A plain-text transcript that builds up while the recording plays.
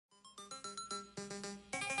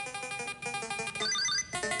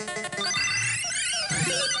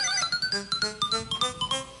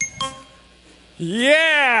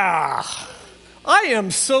Yeah! I am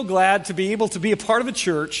so glad to be able to be a part of a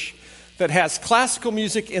church that has classical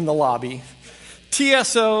music in the lobby,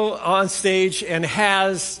 TSO on stage, and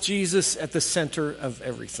has Jesus at the center of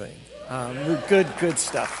everything. Good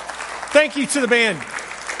stuff. Thank you to the band.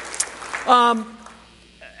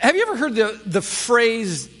 Have you ever heard the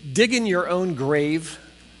phrase, digging your own grave?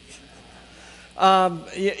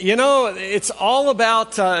 It's all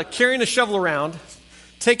about carrying a shovel around,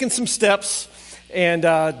 taking some steps, and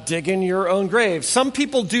digging your own grave. Some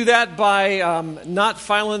people do that by not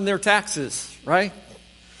filing their taxes, right?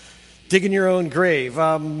 Digging your own grave.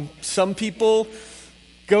 Some people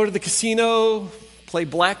go to the casino, play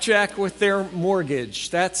blackjack with their mortgage.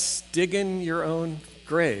 That's digging your own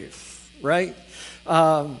grave, right?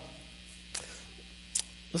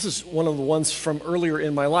 This is one of the ones from earlier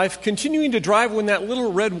in my life. Continuing to drive when that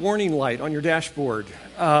little red warning light on your dashboard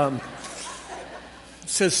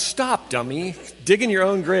says, "Stop, dummy," digging your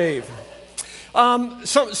own grave.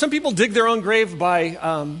 Some people dig their own grave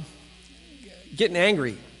by getting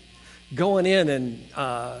angry, going in and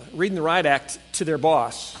reading the riot act to their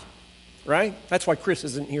boss, right? That's why Chris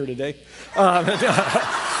isn't here today.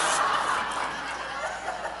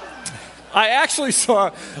 I actually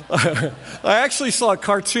saw a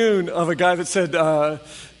cartoon of a guy that said,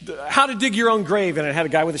 how to dig your own grave, and it had a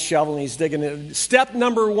guy with a shovel, and he's digging it. Step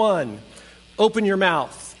number 1, open your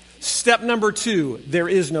mouth. Step number 2, there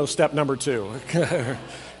is no step number 2.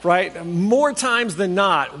 Right? More times than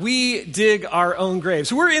not, we dig our own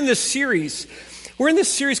graves. We're in this series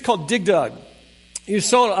called Dig Dug. You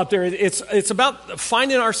saw it up there. It's about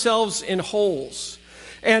finding ourselves in holes.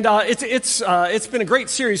 And it's been a great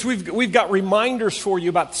series. We've got reminders for you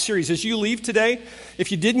about the series. As you leave today,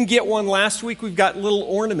 if you didn't get one last week, we've got little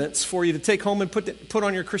ornaments for you to take home and put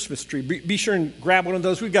on your Christmas tree. Be sure and grab one of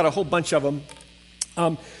those. We've got a whole bunch of them.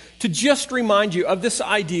 To just remind you of this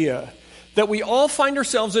idea that we all find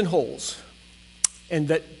ourselves in holes, and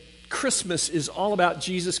that Christmas is all about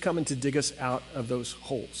Jesus coming to dig us out of those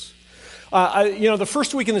holes. The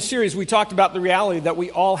first week in the series, we talked about the reality that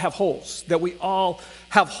we all have holes,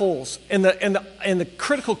 And the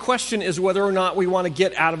critical question is whether or not we want to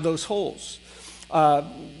get out of those holes.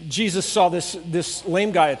 Jesus saw this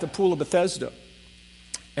lame guy at the pool of Bethesda,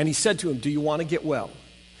 and he said to him, "Do you want to get well?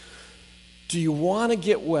 Do you want to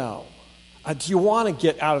get well? Do you want to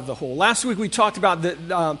get out of the hole?" Last week we talked about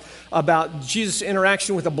Jesus'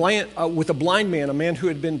 interaction with a blind man, a man who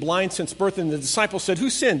had been blind since birth, and the disciples said, "Who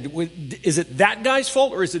sinned? Is it that guy's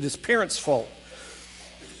fault, or is it his parents' fault?"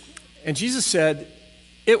 And Jesus said,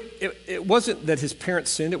 it wasn't that his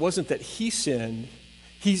parents sinned. It wasn't that he sinned.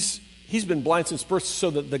 He's been blind since birth so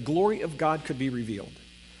that the glory of God could be revealed.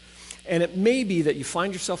 And it may be that you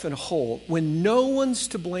find yourself in a hole when no one's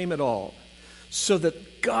to blame at all, so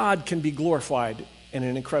that God can be glorified in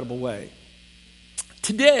an incredible way.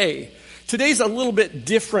 Today's a little bit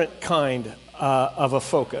different kind of a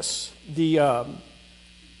focus. Today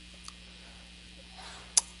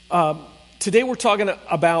we're talking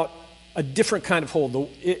about a different kind of hole,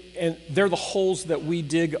 and they're the holes that we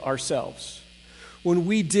dig ourselves, when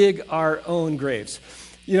we dig our own graves.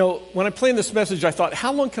 You know, when I planned this message, I thought,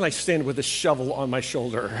 how long can I stand with a shovel on my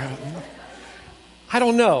shoulder? I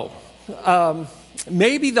don't know.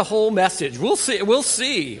 Maybe the whole message. We'll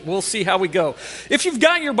see how we go. If you've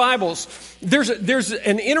got your Bibles, there's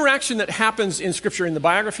an interaction that happens in Scripture in the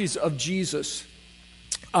biographies of Jesus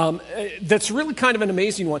that's really kind of an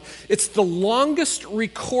amazing one. It's the longest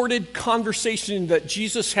recorded conversation that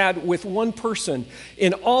Jesus had with one person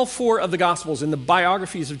in all 4 of the Gospels, in the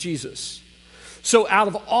biographies of Jesus. So out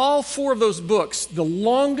of all 4 of those books, the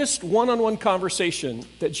longest one-on-one conversation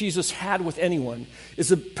that Jesus had with anyone is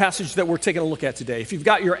the passage that we're taking a look at today. If you've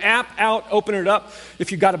got your app out, open it up.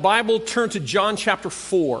 If you've got a Bible, turn to John chapter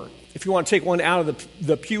 4. If you want to take one out of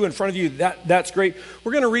the pew in front of you, that's great.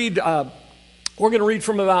 We're going to read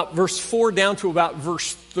from about verse 4 down to about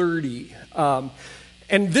verse 30.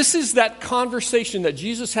 And this is that conversation that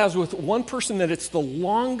Jesus has with one person that it's the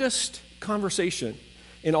longest conversation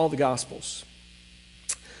in all the Gospels.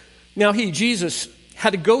 Now Jesus,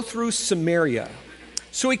 had to go through Samaria.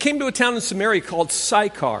 So he came to a town in Samaria called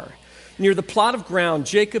Sychar, near the plot of ground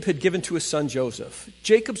Jacob had given to his son Joseph.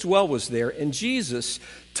 Jacob's well was there, and Jesus,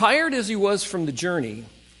 tired as he was from the journey,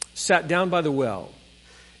 sat down by the well.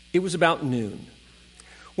 It was about noon.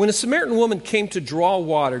 When a Samaritan woman came to draw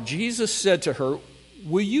water, Jesus said to her,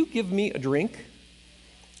 "Will you give me a drink?"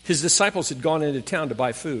 His disciples had gone into town to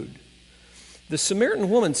buy food. The Samaritan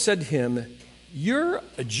woman said to him, "You're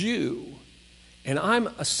a Jew, and I'm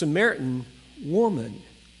a Samaritan woman.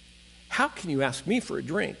 How can you ask me for a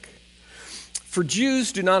drink?" For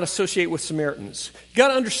Jews do not associate with Samaritans. You got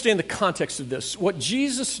to understand the context of this. What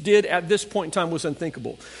Jesus did at this point in time was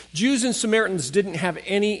unthinkable. Jews and Samaritans didn't have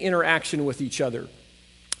any interaction with each other.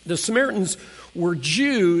 The Samaritans were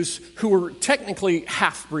Jews who were technically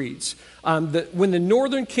half-breeds. When the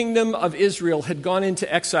northern kingdom of Israel had gone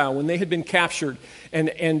into exile, when they had been captured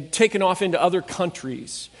and taken off into other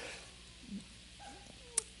countries,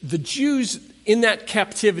 the Jews in that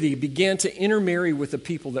captivity began to intermarry with the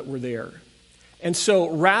people that were there. And so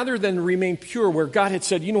rather than remain pure, where God had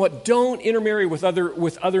said, you know what, don't intermarry with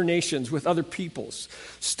other nations, with other peoples.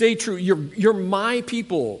 Stay true. You're my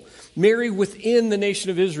people. Marry within the nation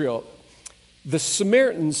of Israel. The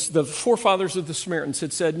Samaritans, the forefathers of the Samaritans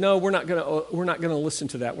had said, no, we're not going to listen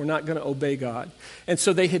to that. We're not going to obey God. And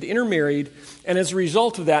so they had intermarried, and as a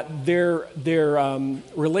result of that, their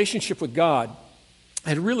relationship with God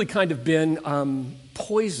had really kind of been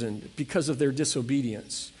poisoned because of their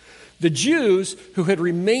disobedience. The Jews who had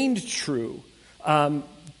remained true, they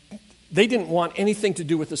didn't want anything to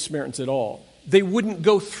do with the Samaritans at all. They wouldn't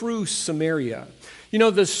go through Samaria. You know,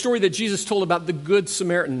 the story that Jesus told about the Good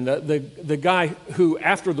Samaritan, the guy who,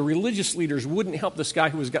 after the religious leaders wouldn't help this guy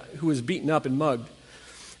who was beaten up and mugged,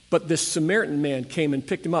 but this Samaritan man came and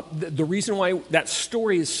picked him up. The reason why that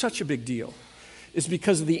story is such a big deal is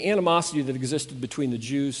because of the animosity that existed between the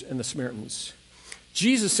Jews and the Samaritans.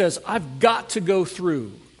 Jesus says, I've got to go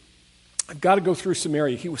through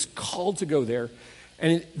Samaria. He was called to go there.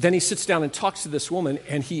 And then he sits down and talks to this woman,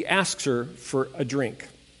 and he asks her for a drink.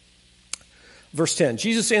 Verse 10,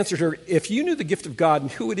 Jesus answered her, if you knew the gift of God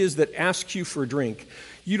and who it is that asks you for a drink,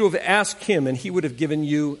 you'd have asked him, and he would have given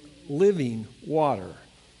you living water.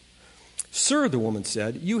 Sir, the woman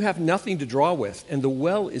said, you have nothing to draw with, and the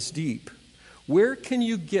well is deep. Where can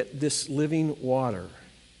you get this living water?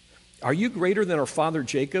 Are you greater than our father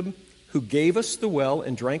Jacob, who gave us the well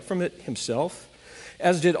and drank from it himself,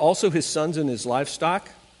 as did also his sons and his livestock?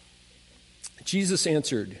 Jesus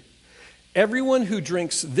answered, everyone who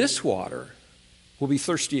drinks this water will be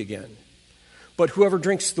thirsty again, but whoever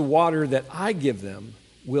drinks the water that I give them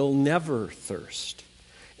will never thirst.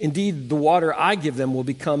 Indeed, the water I give them will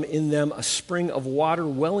become in them a spring of water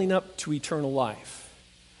welling up to eternal life.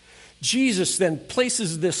 Jesus then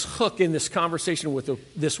places this hook in this conversation with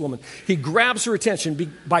this woman. He grabs her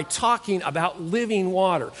attention by talking about living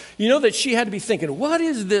water. You know that she had to be thinking, what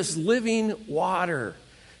is this living water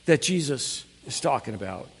that Jesus is talking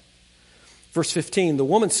about? Verse 15, the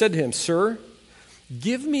woman said to him, Sir,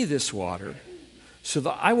 give me this water so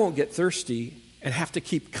that I won't get thirsty and have to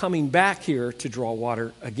keep coming back here to draw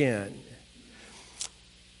water again.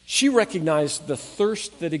 She recognized the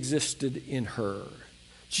thirst that existed in her.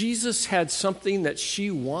 Jesus had something that she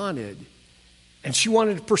wanted, and she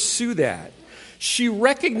wanted to pursue that. She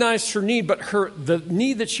recognized her need, but the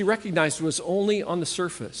need that she recognized was only on the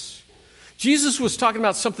surface. Jesus was talking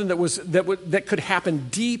about something that could happen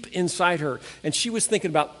deep inside her, and she was thinking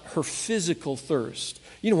about her physical thirst.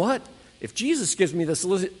 You know what? If Jesus gives me this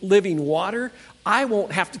living water, I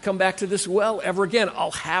won't have to come back to this well ever again.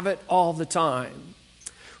 I'll have it all the time.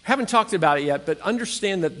 Haven't talked about it yet, but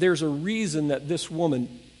understand that there's a reason that this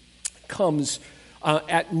woman comes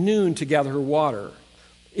at noon to gather her water.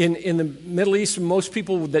 In the Middle East, most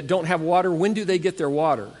people that don't have water, when do they get their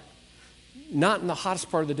water? Not in the hottest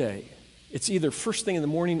part of the day. It's either first thing in the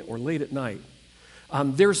morning or late at night.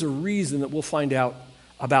 There's a reason that we'll find out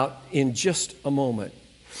about in just a moment.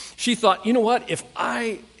 She thought, you know what, if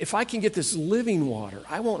I can get this living water,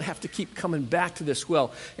 I won't have to keep coming back to this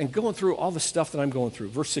well and going through all the stuff that I'm going through.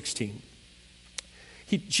 Verse 16,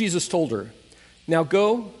 Jesus told her, now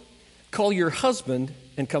go, call your husband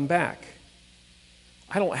and come back.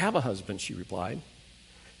 I don't have a husband, she replied.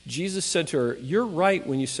 Jesus said to her, you're right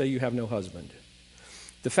when you say you have no husband.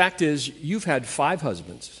 The fact is, you've had 5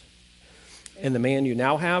 husbands, and the man you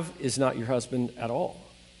now have is not your husband at all.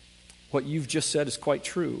 What you've just said is quite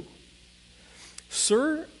true.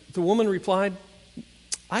 Sir, the woman replied,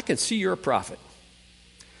 I can see you're a prophet.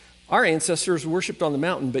 Our ancestors worshipped on the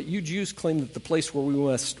mountain, but you Jews claim that the place where we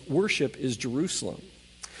must worship is Jerusalem.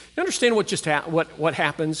 You understand what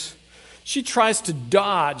happens? She tries to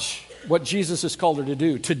dodge what Jesus has called her to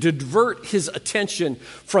do, to divert his attention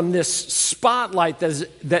from this spotlight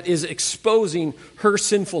that is exposing her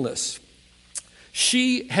sinfulness.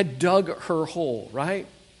 She had dug her hole, right?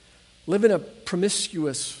 Living a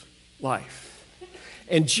promiscuous life.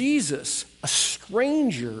 And Jesus, a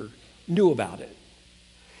stranger, knew about it.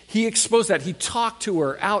 He exposed that. He talked to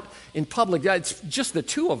her out in public. It's just the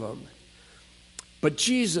two of them. But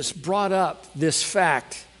Jesus brought up this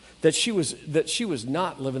fact that she was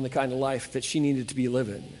not living the kind of life that she needed to be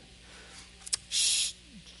living.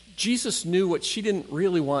 Jesus knew what she didn't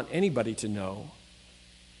really want anybody to know,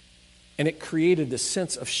 and it created a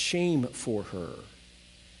sense of shame for her.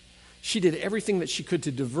 She did everything that she could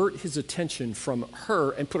to divert his attention from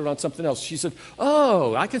her and put it on something else. She said,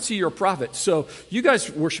 "Oh, I can see you're a prophet. So you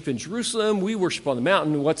guys worship in Jerusalem. We worship on the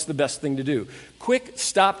mountain. What's the best thing to do? Quick,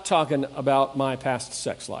 stop talking about my past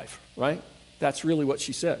sex life," right? That's really what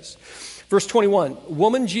she says. Verse 21,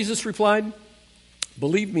 "Woman," Jesus replied,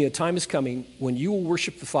 "believe me, a time is coming when you will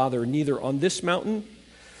worship the Father neither on this mountain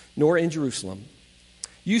nor in Jerusalem.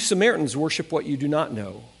 You Samaritans worship what you do not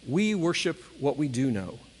know. We worship what we do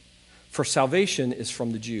know. For salvation is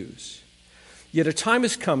from the Jews. Yet a time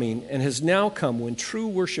is coming and has now come when true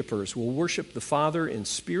worshipers will worship the Father in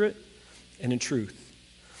spirit and in truth.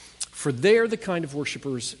 For they are the kind of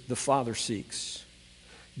worshipers the Father seeks.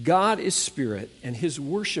 God is spirit, and his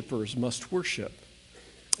worshipers must worship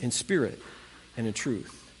in spirit and in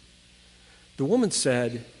truth." The woman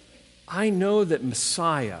said, "I know that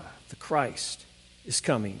Messiah, the Christ, is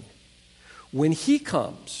coming. When he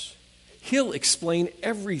comes, he'll explain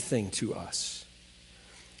everything to us."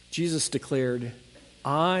 Jesus declared,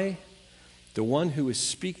 "I, the one who is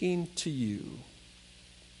speaking to you,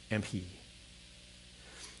 am he."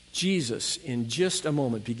 Jesus, in just a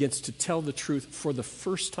moment, begins to tell the truth for the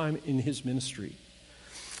first time in his ministry.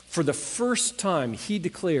 For the first time, he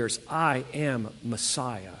declares, "I am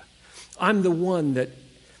Messiah. I'm the one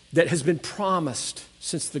that has been promised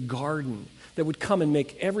since the garden, that would come and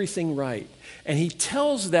make everything right." And he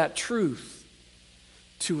tells that truth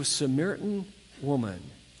to a Samaritan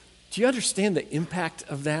woman. Do you understand the impact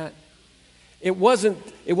of that? It wasn't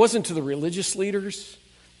to the religious leaders.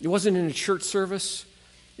 It wasn't in a church service.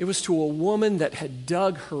 It was to a woman that had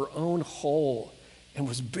dug her own hole and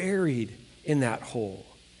was buried in that hole.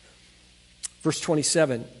 Verse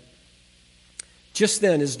 27, "Just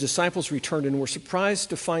then his disciples returned and were surprised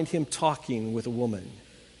to find him talking with a woman.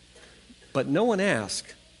 But no one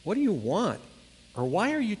asked, 'What do you want?' or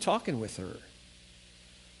 'Why are you talking with her?'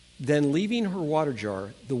 Then leaving her water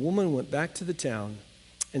jar, the woman went back to the town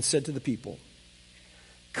and said to the people,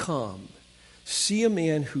 'Come, see a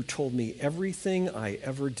man who told me everything I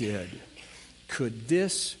ever did. Could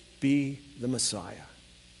this be the Messiah?'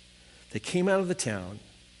 They came out of the town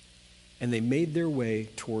and they made their way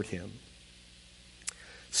toward him."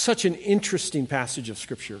 Such an interesting passage of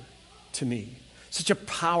Scripture to me. Such a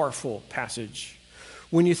powerful passage.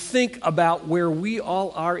 When you think about where we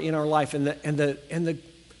all are in our life and the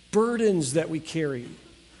burdens that we carry,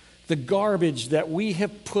 the garbage that we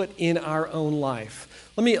have put in our own life.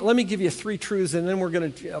 Let me give you 3 truths, and then we're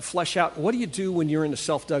going to flesh out what do you do when you're in a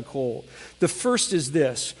self-dug hole. The first is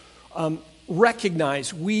this: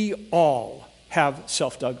 recognize we all have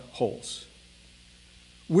self-dug holes.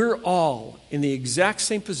 We're all in the exact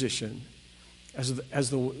same position as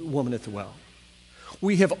the woman at the well.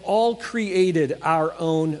 We have all created our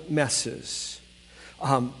own messes.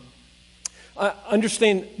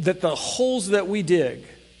 Understand that the holes that we dig,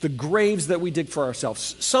 the graves that we dig for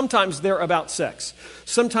ourselves, sometimes they're about sex.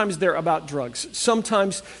 Sometimes they're about drugs.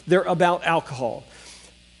 Sometimes they're about alcohol.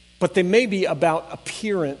 But they may be about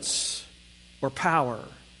appearance or power.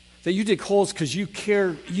 That you dig holes because you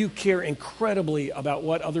care incredibly about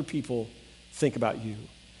what other people think about you.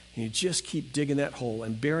 And you just keep digging that hole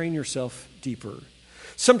and burying yourself deeper.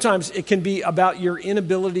 Sometimes it can be about your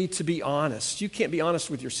inability to be honest. You can't be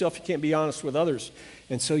honest with yourself. You can't be honest with others.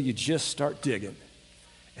 And so you just start digging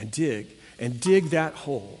and dig that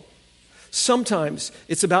hole. Sometimes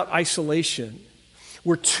it's about isolation.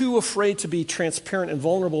 We're too afraid to be transparent and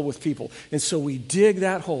vulnerable with people. And so we dig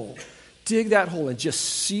that hole and just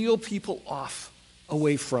seal people off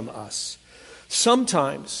away from us.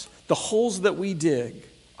 Sometimes the holes that we dig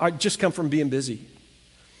just come from being busy.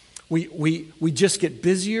 We just get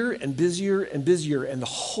busier and busier and busier, and the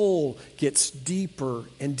hole gets deeper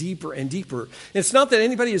and deeper and deeper. And it's not that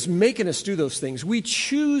anybody is making us do those things. We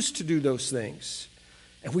choose to do those things,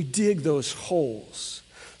 and we dig those holes.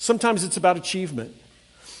 Sometimes it's about achievement.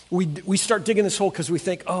 We start digging this hole because we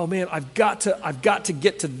think, oh man, I've got to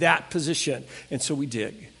get to that position. And so we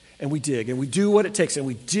dig, and we do what it takes, and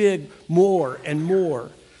we dig more and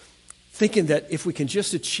more, thinking that if we can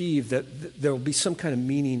just achieve that, there will be some kind of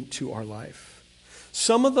meaning to our life.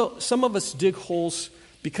 Some of us dig holes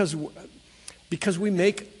because we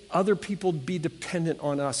make other people be dependent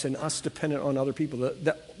on us and us dependent on other people.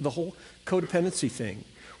 The whole codependency thing.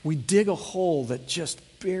 We dig a hole that just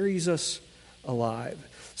buries us alive.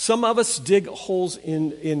 Some of us dig holes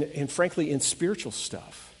in frankly, in spiritual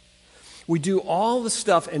stuff. We do all the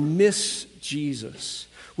stuff and miss Jesus.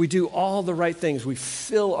 We do all the right things. We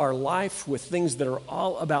fill our life with things that are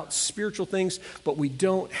all about spiritual things, but we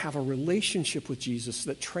don't have a relationship with Jesus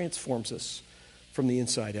that transforms us from the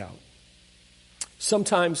inside out.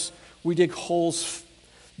 Sometimes we dig holes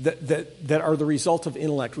that are the result of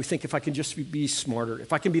intellect. We think if I can just be smarter,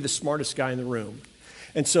 if I can be the smartest guy in the room.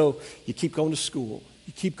 And so you keep going to school,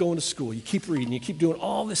 you keep reading, you keep doing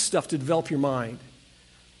all this stuff to develop your mind.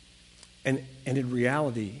 And in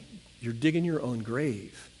reality, you're digging your own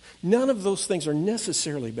grave. None of those things are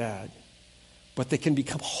necessarily bad, but they can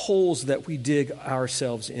become holes that we dig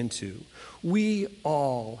ourselves into. We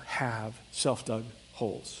all have self-dug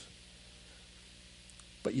holes.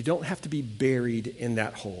 But you don't have to be buried in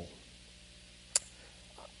that hole.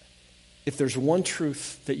 If there's one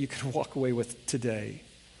truth that you can walk away with today,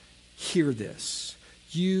 hear this.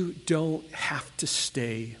 You don't have to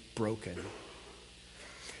stay broken.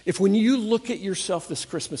 If when you look at yourself this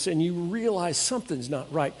Christmas and you realize something's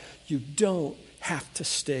not right, you don't have to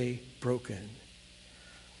stay broken.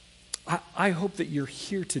 I hope that you're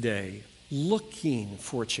here today looking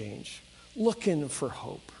for change, looking for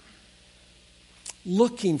hope,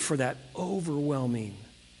 looking for that overwhelming,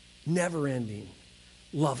 never-ending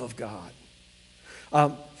love of God.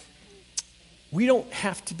 We don't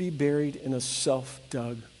have to be buried in a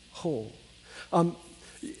self-dug hole.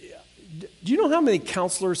 Do you know how many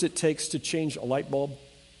counselors it takes to change a light bulb?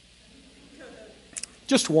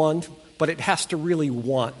 Just one, but it has to really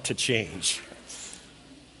want to change.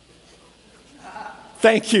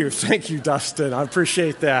 Thank you, Dustin. I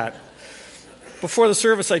appreciate that. Before the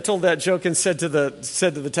service, I told that joke and said to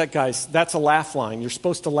the tech guys, "That's a laugh line. You're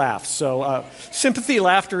supposed to laugh." So sympathy,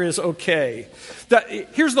 laughter is okay.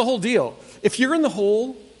 Here's the whole deal. If you're in the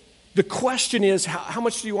hole, the question is, how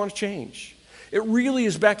much do you want to change? It really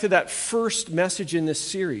is back to that first message in this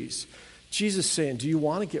series. Jesus saying, do you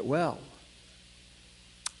want to get well?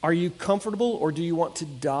 Are you comfortable, or do you want to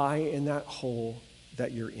die in that hole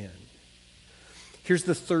that you're in? Here's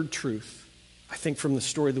the third truth, I think, from the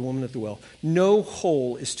story of the woman at the well. No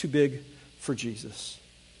hole is too big for Jesus.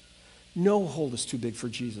 No hole is too big for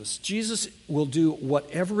Jesus. Jesus will do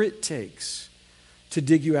whatever it takes to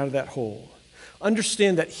dig you out of that hole.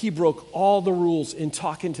 Understand that he broke all the rules in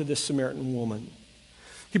talking to this Samaritan woman.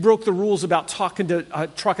 He broke the rules about talking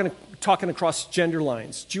across gender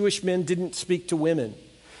lines. Jewish men didn't speak to women.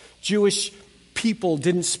 Jewish people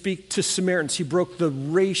didn't speak to Samaritans. He broke the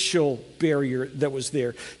racial barrier that was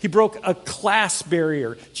there. He broke a class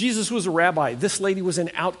barrier. Jesus was a rabbi. This lady was an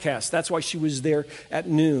outcast. That's why she was there at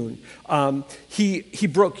noon. He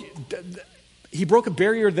broke a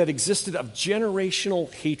barrier that existed of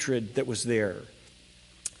generational hatred that was there.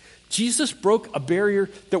 Jesus broke a barrier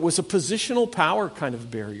that was a positional power kind of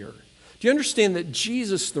barrier. Do you understand that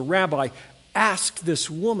Jesus, the rabbi, asked this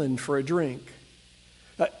woman for a drink?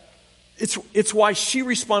 It's why she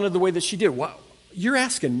responded the way that she did. Wow, you're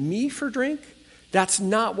asking me for a drink? That's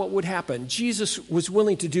not what would happen. Jesus was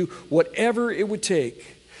willing to do whatever it would take.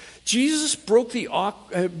 Jesus broke the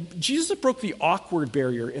awkward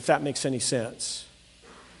barrier, if that makes any sense.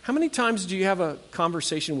 How many times do you have a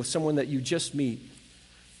conversation with someone that you just meet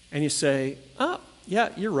and you say, "Oh, yeah,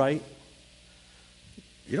 you're right.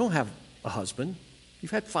 You don't have a husband.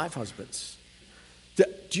 You've had 5 husbands."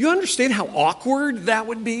 Do you understand how awkward that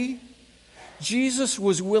would be? Jesus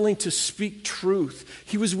was willing to speak truth.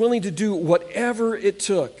 He was willing to do whatever it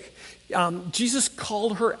took. Jesus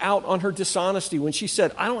called her out on her dishonesty when she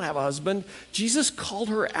said, "I don't have a husband." Jesus called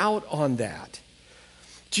her out on that.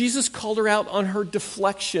 Jesus called her out on her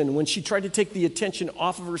deflection when she tried to take the attention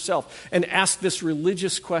off of herself and ask this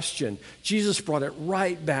religious question. Jesus brought it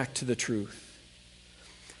right back to the truth.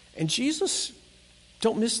 And Jesus,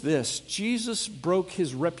 don't miss this, Jesus broke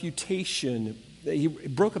his reputation. He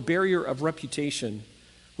broke a barrier of reputation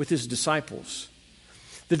with his disciples.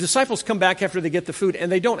 The disciples come back after they get the food, and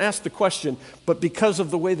they don't ask the question, but because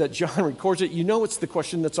of the way that John records it, you know it's the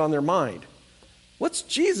question that's on their mind. What's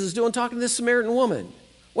Jesus doing talking to this Samaritan woman?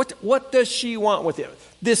 What does she want with him?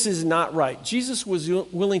 This is not right. Jesus was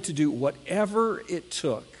willing to do whatever it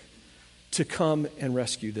took to come and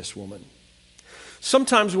rescue this woman.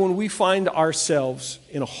 Sometimes when we find ourselves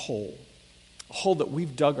in a hole that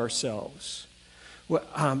we've dug ourselves,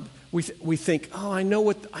 we think, "Oh, I know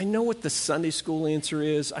what the Sunday school answer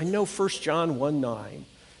is. I know 1 John 1:9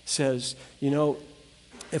 says,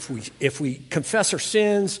 if we confess our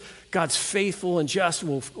sins, God's faithful and just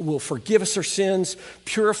will forgive us our sins,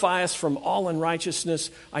 purify us from all unrighteousness.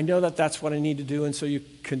 I know that that's what I need to do." And so you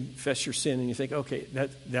confess your sin and you think, okay,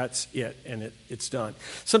 that's it, and it's done.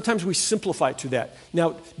 Sometimes we simplify it to that.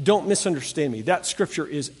 Now, don't misunderstand me. That scripture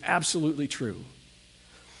is absolutely true.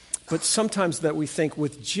 But sometimes that we think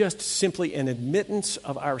with just simply an admittance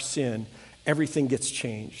of our sin, everything gets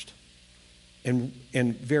changed. And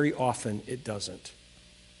very often it doesn't.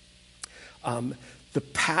 The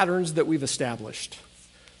patterns that we've established,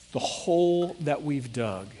 the hole that we've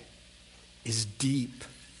dug is deep.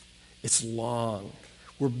 It's long.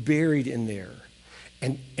 We're buried in there.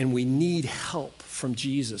 And we need help from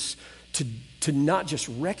Jesus to not just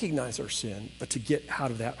recognize our sin, but to get out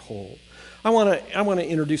of that hole. I want to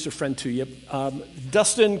introduce a friend to you.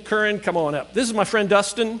 Dustin Curran, come on up. This is my friend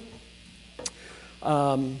Dustin.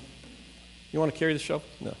 You want to carry the show?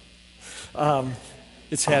 No.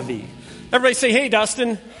 It's heavy. Everybody say, hey,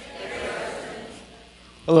 Dustin.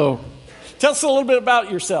 Hello. Tell us a little bit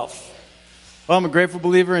about yourself. Well, I'm a grateful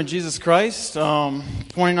believer in Jesus Christ.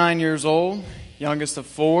 29 years old, youngest of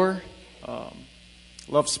four.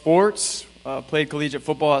 Love sports. Played collegiate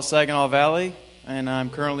football at Saginaw Valley. And I'm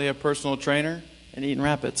currently a personal trainer in Eaton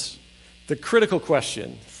Rapids. The critical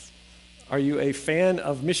question, are you a fan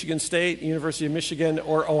of Michigan State, University of Michigan,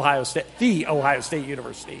 or Ohio State, the Ohio State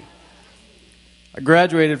University? I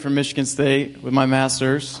graduated from Michigan State with my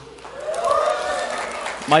master's.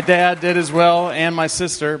 My dad did as well, and my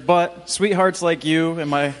sister. But sweethearts like you and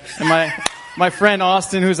my friend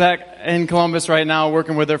Austin, who's in Columbus right now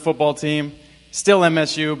working with their football team, still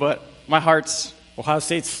MSU, but my heart's Ohio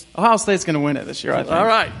State's going to win it this year, I think. All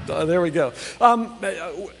right. There we go.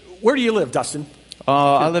 Where do you live, Dustin?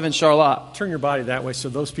 I live in Charlotte. Turn your body that way so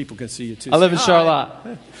those people can see you, too. I live in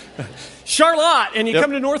Charlotte. Charlotte, and you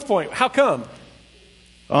come to Northpointe. How come?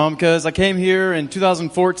 Because I came here in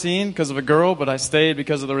 2014 because of a girl, but I stayed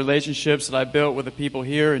because of the relationships that I built with the people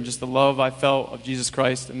here and just the love I felt of Jesus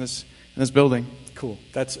Christ in this building. Cool.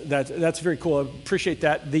 That's very cool. I appreciate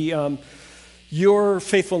that. Your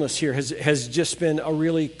faithfulness here has just been a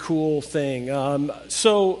really cool thing.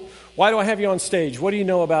 So why do I have you on stage? What do you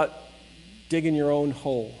know about digging your own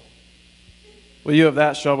hole? Well, you have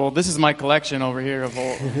that shovel. This is my collection over here of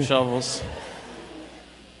shovels.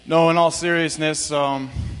 No, in all seriousness,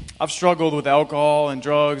 I've struggled with alcohol and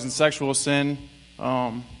drugs and sexual sin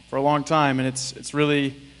for a long time, and it's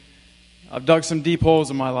really, I've dug some deep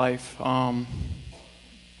holes in my life.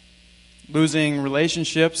 Losing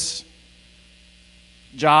relationships,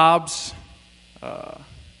 jobs,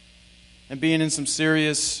 and being in some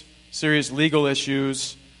serious legal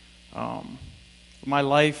issues. My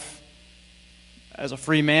life as a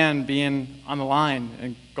free man being on the line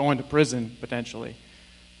and going to prison potentially.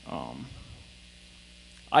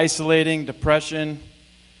 Isolating, depression,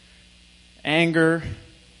 anger,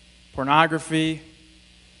 pornography.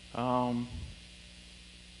 All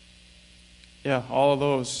of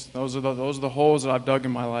those. Those are the holes that I've dug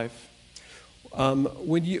in my life.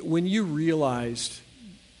 When you realized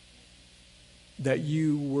that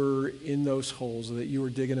you were in those holes, that you were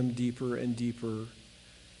digging them deeper and deeper,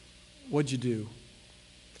 what'd you do?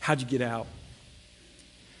 How'd you get out?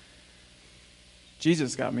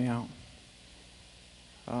 Jesus got me out.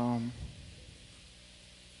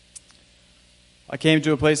 I came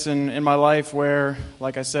to a place in my life where,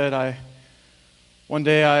 like I said, one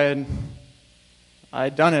day I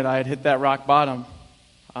had done it. I had hit that rock bottom.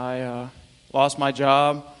 I lost my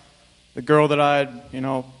job. The girl that I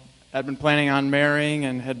had been planning on marrying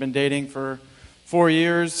and had been dating for 4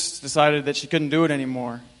 years decided that she couldn't do it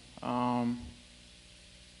anymore. I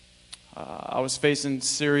was facing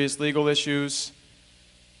serious legal issues,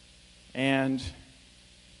 and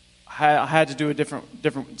I had to do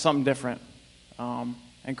something different.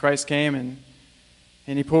 And Christ came and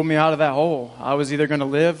He pulled me out of that hole. I was either going to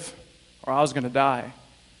live or I was going to die.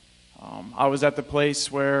 I was at the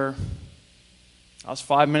place where I was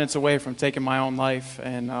 5 minutes away from taking my own life,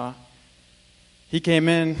 and He came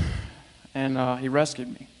in and He rescued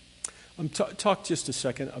me. Talk just a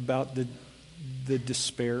second about the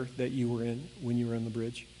despair that you were in when you were on the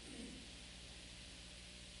bridge.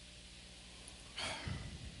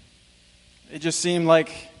 It just seemed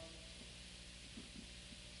like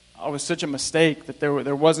I was such a mistake that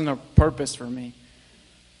there wasn't a purpose for me.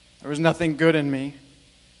 There was nothing good in me.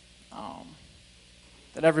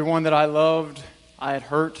 That everyone that I loved, I had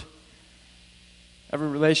hurt. Every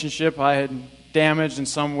relationship I had damaged in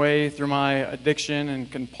some way through my addiction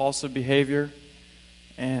and compulsive behavior.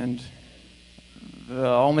 And the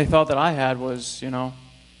only thought that I had was, the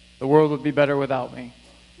world would be better without me.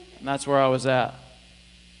 And that's where I was at.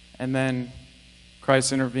 And then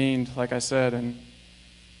Christ intervened, like I said, and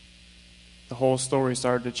the whole story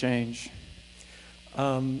started to change.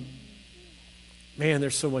 Man,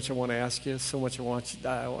 there's so much I want to ask you, so much I want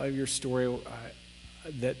your story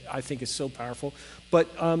that I think is so powerful. But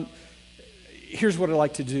here's what I'd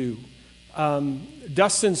like to do.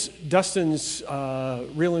 Dustin's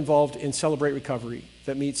real involved in Celebrate Recovery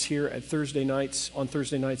that meets here at on Thursday nights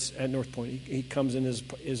at Northpointe. He comes in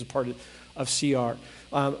as a part of CR.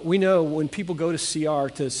 We know when people go to CR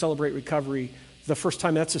to Celebrate Recovery, the first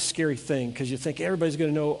time that's a scary thing because you think everybody's going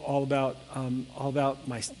to know all about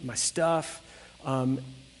my stuff. And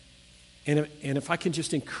if I can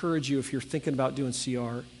just encourage you, if you're thinking about doing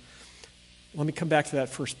CR, let me come back to that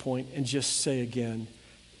first point and just say again,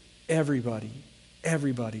 everybody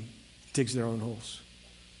digs their own holes.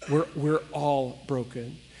 We're all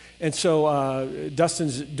broken. And so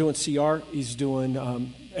Dustin's doing CR. He's doing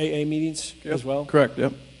AA meetings as well. Correct,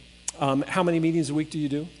 yep. How many meetings a week do you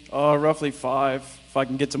do? Roughly 5. If I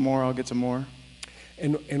can get to more, I'll get to more.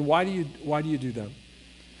 And why do you do them?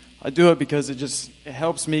 I do it because it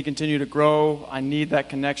helps me continue to grow. I need that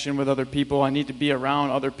connection with other people. I need to be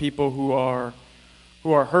around other people who are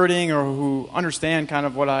hurting or who understand kind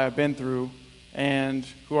of what I have been through and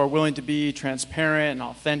who are willing to be transparent and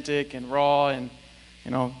authentic and raw. And,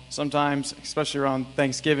 sometimes, especially around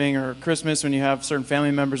Thanksgiving or Christmas, when you have certain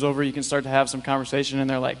family members over, you can start to have some conversation and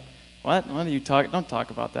they're like, what are you talking? Don't talk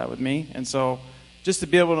about that with me. And so just to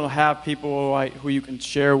be able to have people who you can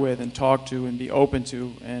share with and talk to and be open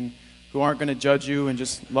to and who aren't going to judge you and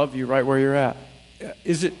just love you right where you're at.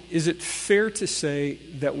 Is it fair to say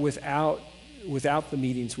that without the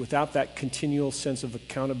meetings, without that continual sense of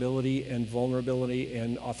accountability and vulnerability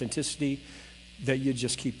and authenticity, that you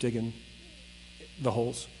just keep digging the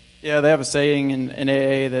holes? Yeah, they have a saying in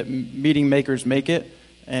AA that meeting makers make it.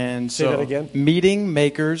 And Say that again? Meeting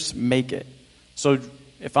makers make it. So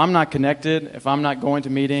if I'm not connected, if I'm not going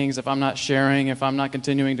to meetings, if I'm not sharing, if I'm not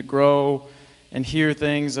continuing to grow and hear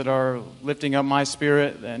things that are lifting up my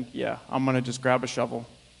spirit, then I'm going to just grab a shovel.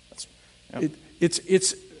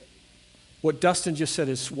 It's what Dustin just said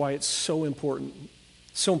is why it's so important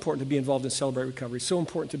to be involved in Celebrate Recovery, so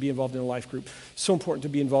important to be involved in a life group, so important to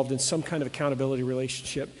be involved in some kind of accountability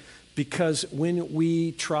relationship, because when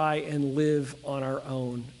we try and live on our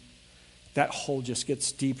own, that hole just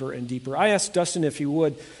gets deeper and deeper. I asked Dustin if he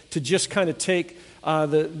would to just kind of take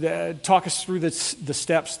talk us through the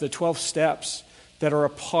steps, the 12 steps that are a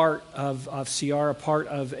part of CR, a part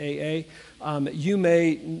of AA. You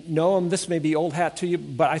may know them. This may be old hat to you,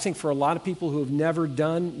 but I think for a lot of people who have never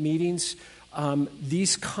done meetings,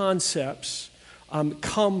 these concepts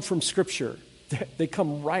come from Scripture. They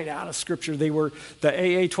come right out of Scripture. The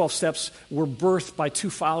AA 12 steps were birthed by 2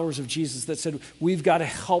 followers of Jesus that said, we've got to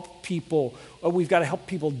help people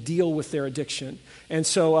deal with their addiction. And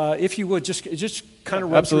so if you would, just kind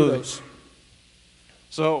of run through those.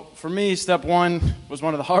 So for me, step 1 was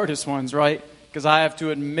one of the hardest ones, right? Because I have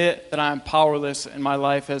to admit that I'm powerless and my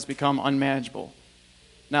life has become unmanageable.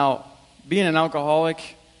 Now, being an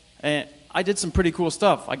alcoholic, I did some pretty cool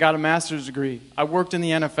stuff. I got a master's degree. I worked in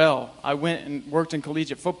the NFL. I went and worked in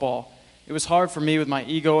collegiate football. It was hard for me with my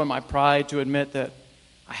ego and my pride to admit that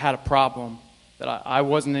I had a problem, that I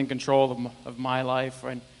wasn't in control of my life.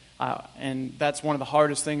 And that's one of the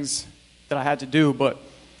hardest things that I had to do. But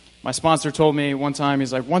my sponsor told me one time,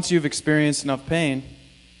 he's like, once you've experienced enough pain,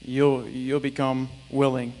 you'll become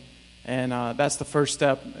willing. And that's the first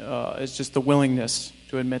step, is just the willingness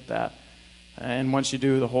to admit that. And once you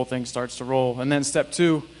do, the whole thing starts to roll. And then step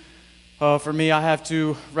 2, for me, I have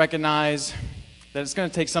to recognize that it's going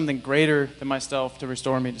to take something greater than myself to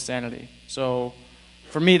restore me to sanity. So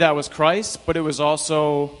for me, that was Christ, but it was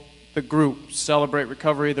also the group, Celebrate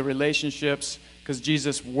Recovery, the relationships, because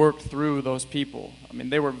Jesus worked through those people. I mean,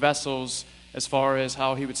 they were vessels as far as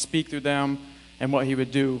how he would speak through them and what he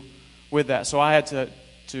would do with that. So I had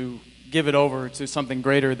to give it over to something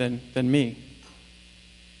greater than me.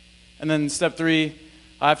 And then step 3,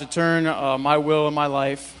 I have to turn my will and my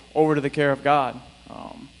life over to the care of God.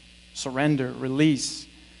 Surrender, release.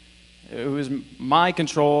 It was my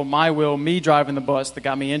control, my will, me driving the bus that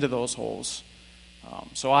got me into those holes.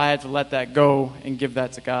 So I had to let that go and give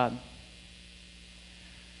that to God.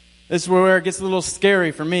 This is where it gets a little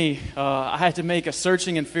scary for me. I had to make a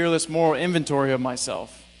searching and fearless moral inventory of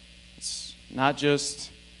myself. It's not just,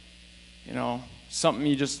 something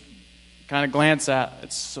you just kind of glance at.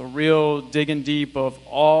 It's a real digging deep of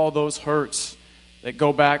all those hurts that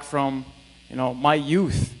go back from, my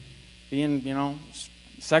youth, being,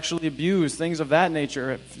 sexually abused, things of that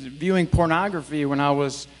nature, viewing pornography when I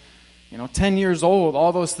was, 10 years old,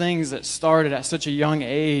 all those things that started at such a young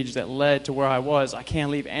age that led to where I was. I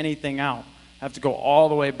can't leave anything out. I have to go all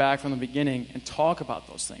the way back from the beginning and talk about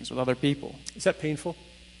those things with other people. Is that painful?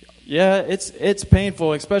 Yeah, it's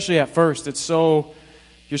painful, especially at first.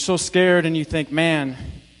 You're so scared and you think, man,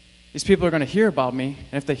 these people are going to hear about me.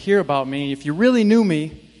 And if they hear about me, if you really knew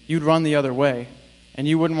me, you'd run the other way, and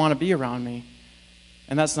you wouldn't want to be around me.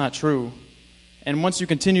 And that's not true. And once you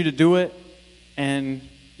continue to do it, and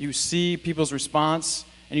you see people's response,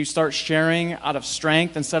 and you start sharing out of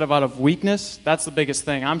strength instead of out of weakness, that's the biggest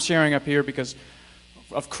thing. I'm sharing up here because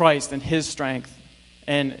of Christ and His strength.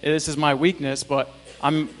 And this is my weakness, but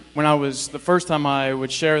the first time I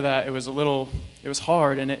would share that, it was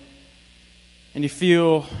hard, and you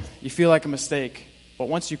feel like a mistake. But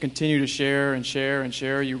once you continue to share and share and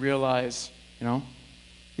share, you realize,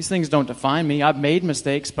 these things don't define me. I've made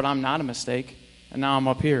mistakes, but I'm not a mistake. And now I'm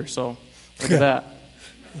up here, so look at that.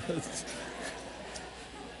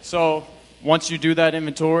 So once you do that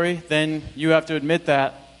inventory, then you have to admit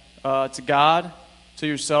that to God, to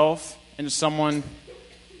yourself, and to someone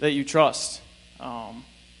that you trust.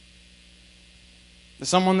 The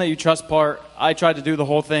someone that you trust part, I tried to do the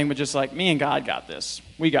whole thing, but just like, me and God got this.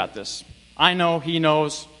 We got this. I know, He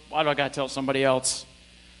knows. Why do I got to tell somebody else?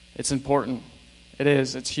 It's important. It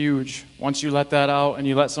is. It's huge. Once you let that out and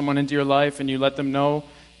you let someone into your life and you let them know,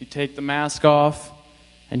 you take the mask off,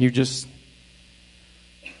 and it's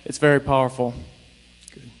very powerful.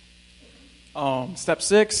 Good. Step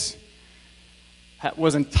 6,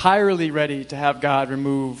 was entirely ready to have God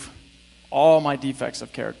remove all my defects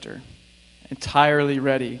of character. Entirely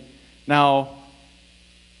ready. Now,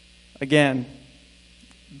 again,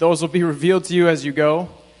 those will be revealed to you as you go.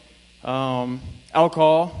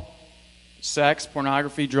 Alcohol, sex,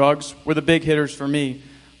 pornography, drugs were the big hitters for me.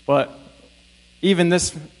 But even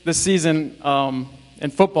this season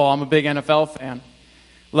in football, I'm a big NFL fan.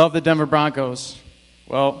 Love the Denver Broncos.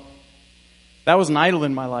 Well, that was an idol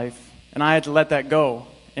in my life, and I had to let that go.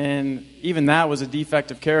 And even that was a defect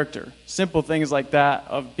of character. Simple things like that,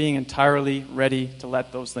 of being entirely ready to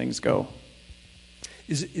let those things go.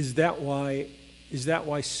 Is that why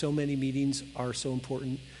so many meetings are so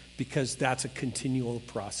important? Because that's a continual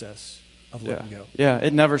process of letting go. Yeah,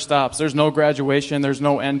 it never stops. There's no graduation. There's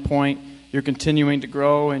no end point. You're continuing to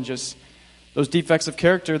grow, and just those defects of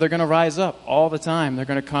character, they're going to rise up all the time. They're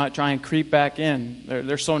going to try and creep back in.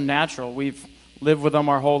 They're so natural. We've lived with them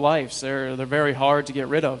our whole lives. They're very hard to get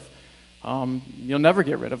rid of. You'll never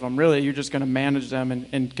get rid of them, really. You're just going to manage them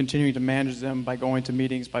and continue to manage them by going to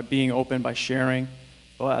meetings, by being open, by sharing.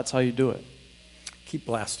 Well, that's how you do it. Keep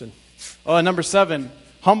blasting. Number 7,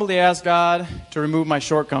 humbly ask God to remove my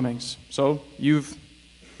shortcomings. So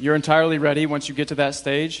you're entirely ready once you get to that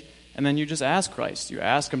stage, and then you just ask Christ. You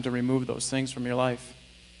ask Him to remove those things from your life.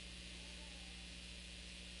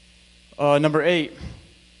 Number 8,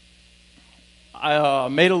 I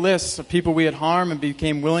made a list of people we had harmed and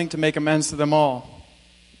became willing to make amends to them all.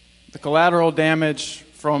 The collateral damage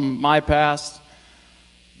from my past,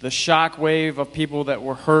 the shock wave of people that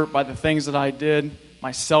were hurt by the things that I did,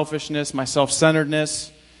 my selfishness, my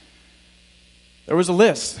self-centeredness. There was a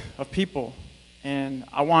list of people, and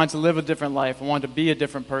I wanted to live a different life. I wanted to be a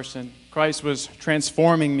different person. Christ was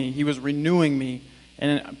transforming me. He was renewing me,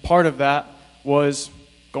 and part of that was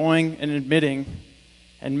going and admitting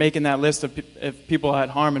and making that list of people I had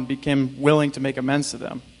harmed and became willing to make amends to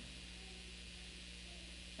them.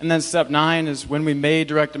 And then step 9 is when we made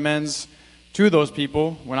direct amends to those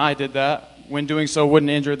people, when I did that, when doing so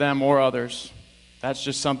wouldn't injure them or others. That's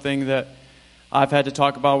just something that I've had to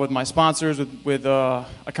talk about with my sponsors, with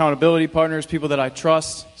accountability partners, people that I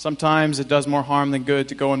trust. Sometimes it does more harm than good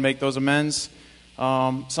to go and make those amends.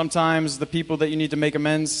 Sometimes the people that you need to make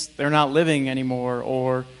amends, they're not living anymore,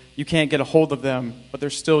 or you can't get a hold of them, but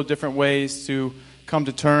there's still different ways to come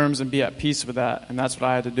to terms and be at peace with that, and that's what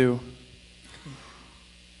I had to do.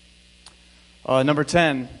 Number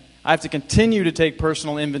 10, I have to continue to take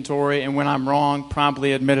personal inventory, and when I'm wrong,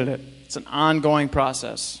 promptly admit it. It's an ongoing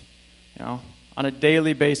process. On a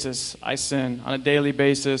daily basis, I sin. On a daily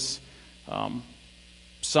basis,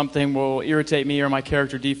 something will irritate me or my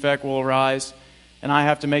character defect will arise, and I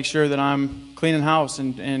have to make sure that I'm cleaning house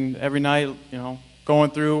and every night,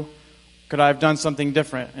 going through, could I have done something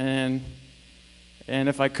different? And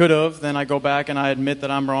if I could have, then I go back and I admit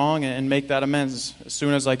that I'm wrong and make that amends as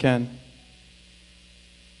soon as I can.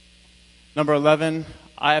 Number 11,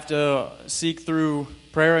 I have to seek through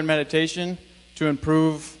prayer and meditation to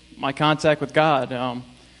improve my contact with God.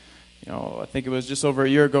 I think it was just over a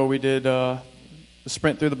year ago we did the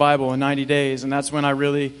sprint through the Bible in 90 days, and that's when I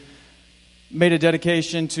really made a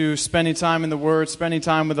dedication to spending time in the Word, spending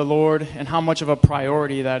time with the Lord, and how much of a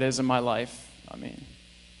priority that is in my life.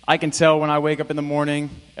 I can tell when I wake up in the morning,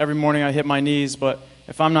 every morning I hit my knees, but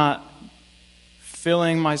if I'm not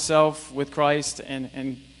filling myself with Christ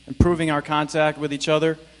and improving our contact with each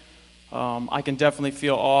other, I can definitely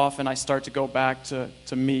feel off, and I start to go back to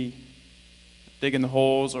me, digging the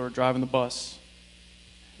holes or driving the bus.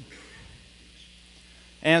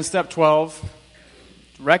 And step 12,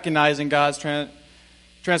 recognizing God's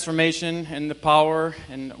transformation and the power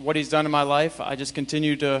and what he's done in my life. I just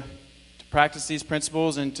continue to practice these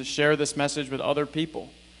principles and to share this message with other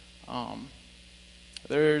people.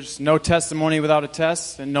 There's no testimony without a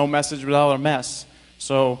test and no message without a mess.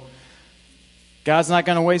 So God's not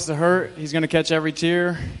going to waste the hurt. He's going to catch every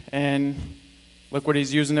tear. And look what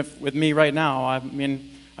he's using it with me right now. I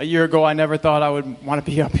mean, a year ago I never thought I would want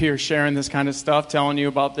to be up here sharing this kind of stuff, telling you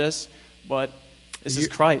about this. But this is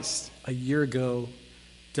Christ. A year ago,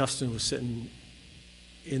 Dustin was sitting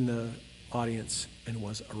in the audience and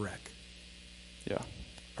was a wreck. Yeah.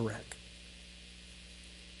 A wreck.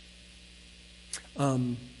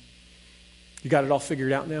 You got it all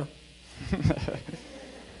figured out now?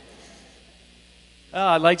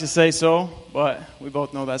 I'd like to say so, but we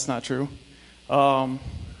both know that's not true. I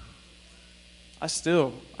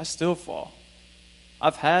still fall.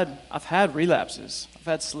 I've had relapses. I've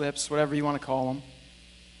had slips, whatever you want to call them.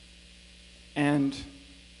 And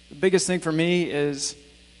the biggest thing for me is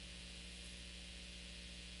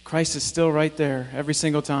Christ is still right there every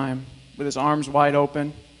single time with his arms wide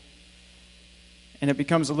open. And it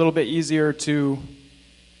becomes a little bit easier to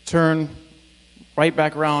turn right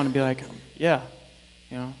back around and be like, yeah,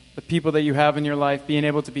 the people that you have in your life, being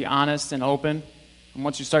able to be honest and open. And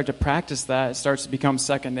once you start to practice that, it starts to become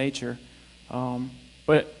second nature.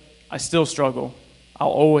 But I still struggle. I'll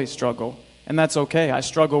always struggle. And that's okay. I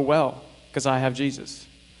struggle well because I have Jesus.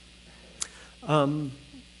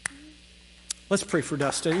 Let's pray for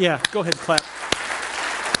Dustin. Yeah, go ahead, clap.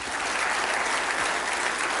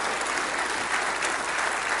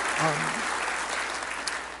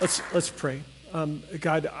 Let's pray.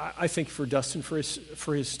 God, I thank you for Dustin,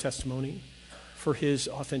 for his testimony, for his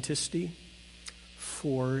authenticity,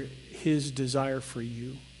 for his desire for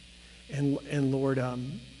you. And Lord,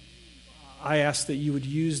 I ask that you would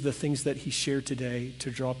use the things that he shared today to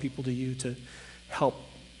draw people to you, to help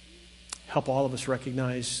all of us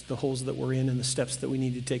recognize the holes that we're in and the steps that we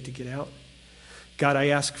need to take to get out. God, I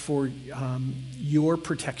ask for your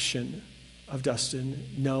protection of Dustin,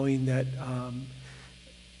 knowing that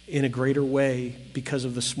in a greater way, because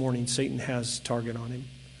of this morning, Satan has target on him.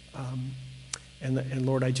 And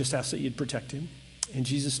Lord, I just ask that you'd protect him. In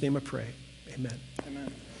Jesus' name I pray. Amen.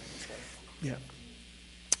 Amen. Yeah.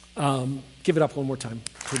 Give it up one more time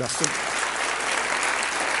for Dustin.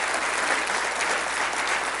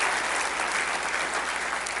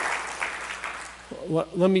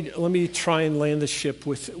 Let me try and land the ship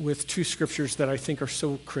with two scriptures that I think are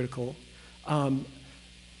so critical.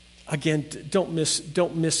 Again, don't miss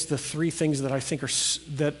the three things that I think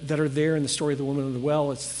that are there in the story of the woman of the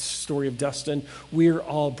well. It's the story of Dustin. We're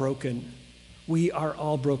all broken. We are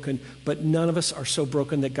all broken, but none of us are so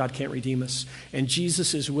broken that God can't redeem us. And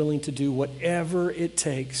Jesus is willing to do whatever it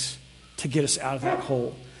takes to get us out of that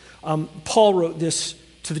hole. Paul wrote this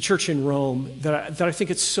to the church in Rome that I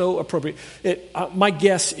think it's so appropriate. My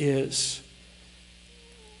guess is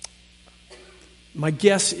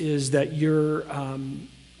that you're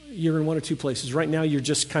in one of two places. Right now, you're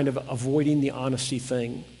just kind of avoiding the honesty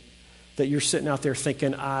thing. That you're sitting out there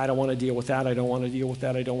thinking, I don't want to deal with that, I don't want to deal with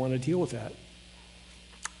that, I don't want to deal with that.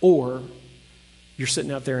 Or you're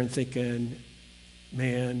sitting out there and thinking,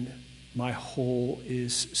 man, my hole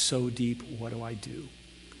is so deep, what do I do?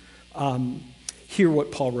 Hear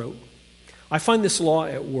what Paul wrote. I find this law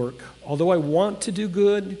at work. Although I want to do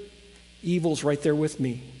good, evil's right there with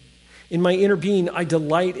me. In my inner being, I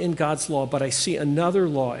delight in God's law, but I see another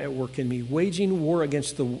law at work in me, waging war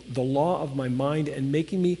against the law of my mind and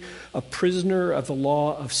making me a prisoner of the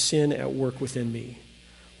law of sin at work within me.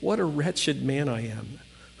 What a wretched man I am.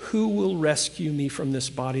 Who will rescue me from this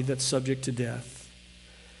body that's subject to death?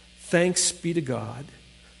 Thanks be to God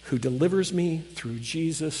who delivers me through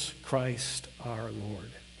Jesus Christ our Lord.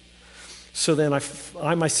 So then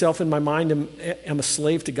I myself in my mind am a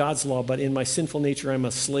slave to God's law, but in my sinful nature I'm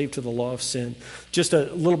a slave to the law of sin. Just a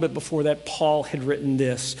little bit before that, Paul had written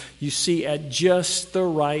this. You see, at just the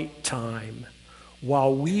right time,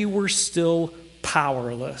 while we were still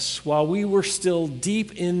powerless, while we were still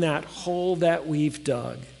deep in that hole that we've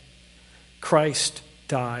dug, Christ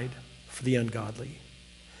died for the ungodly.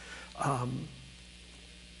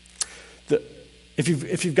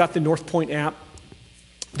 If you've got the Northpointe app,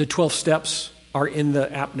 the 12 steps are in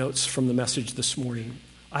the app notes from the message this morning.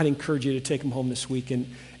 I'd encourage you to take them home this week and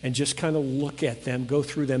just kind of look at them, go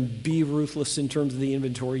through them, be ruthless in terms of the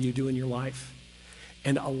inventory you do in your life,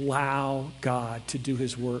 and allow God to do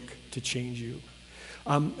his work to change you.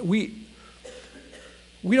 We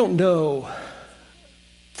don't know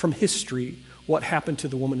from history what happened to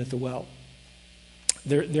the woman at the well.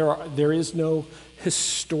 There is no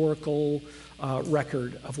historical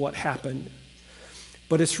record of what happened.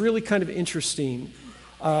 But it's really kind of interesting.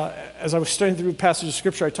 As I was studying through a passage of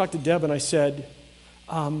Scripture, I talked to Deb and I said,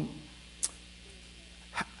 how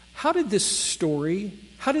did this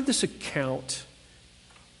account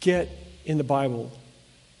get in the Bible?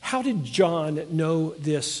 How did John know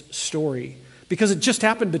this story? Because it just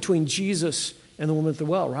happened between Jesus and the woman at the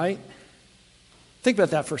well, right? Think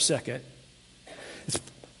about that for a second. It's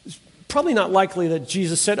probably not likely that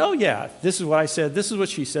Jesus said, oh yeah, this is what I said, this is what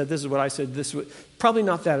she said, this is what I said, this is what... Probably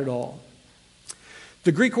not that at all.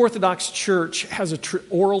 The Greek Orthodox Church has an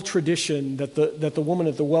oral tradition that the woman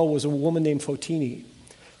at the well was a woman named Fotini,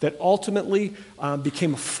 that ultimately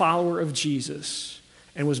became a follower of Jesus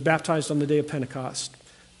and was baptized on the day of Pentecost,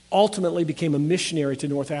 ultimately became a missionary to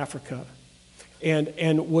North Africa,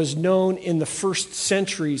 and was known in the first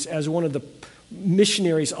centuries as one of the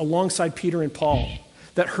missionaries alongside Peter and Paul,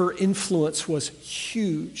 that her influence was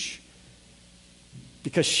huge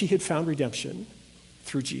because she had found redemption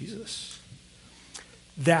through Jesus.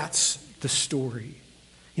 That's the story.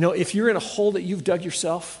 You know, if you're in a hole that you've dug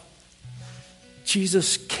yourself,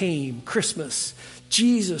 Jesus came, Christmas,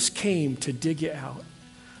 Jesus came to dig you out.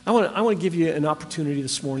 I want to give you an opportunity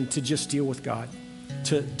this morning to just deal with God,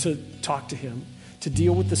 to talk to him, to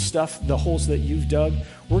deal with the stuff, the holes that you've dug.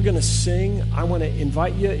 We're going to sing. I want to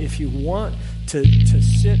invite you, if you want, to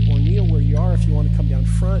sit or kneel where you are. If you want to come down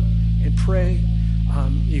front and pray,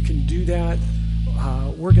 you can do that.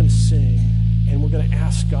 We're going to sing, and we're going to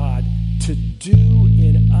ask God to do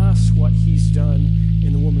in us what he's done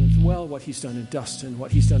in the woman at the well, what he's done in Dustin,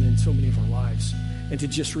 what he's done in so many of our lives, and to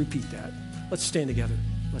just repeat that. Let's stand together.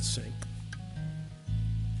 Let's sing.